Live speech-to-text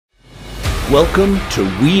Welcome to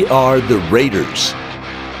We Are the Raiders.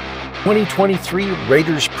 2023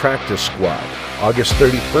 Raiders Practice Squad, August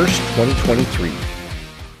 31st, 2023.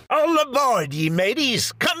 All aboard, ye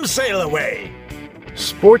mateys! Come sail away!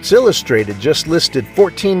 Sports Illustrated just listed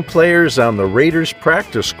 14 players on the Raiders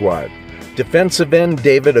Practice Squad. Defensive end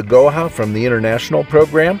David Agoha from the International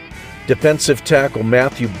Program, defensive tackle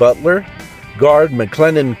Matthew Butler, guard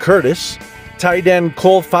McLennan Curtis, tight end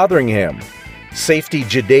Cole Fotheringham, safety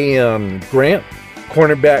Jadaeon Grant,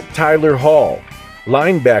 cornerback Tyler Hall,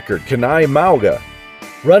 linebacker Kanai Mauga,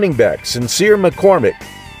 running back Sincere McCormick,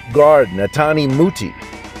 guard Natani Muti,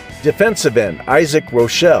 defensive end Isaac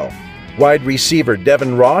Rochelle, wide receiver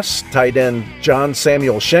Devin Ross, tight end John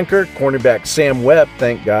Samuel Schenker, cornerback Sam Webb,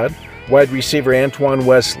 thank God, wide receiver Antoine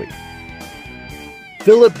Wesley.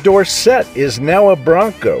 Philip Dorsett is now a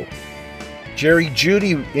Bronco. Jerry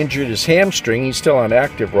Jeudy injured his hamstring, he's still on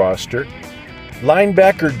active roster.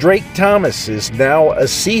 Linebacker Drake Thomas is now a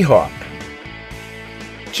Seahawk.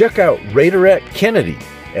 Check out Raiderette Kennedy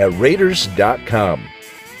at Raiders.com.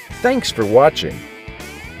 Thanks for watching.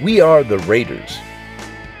 We are the Raiders.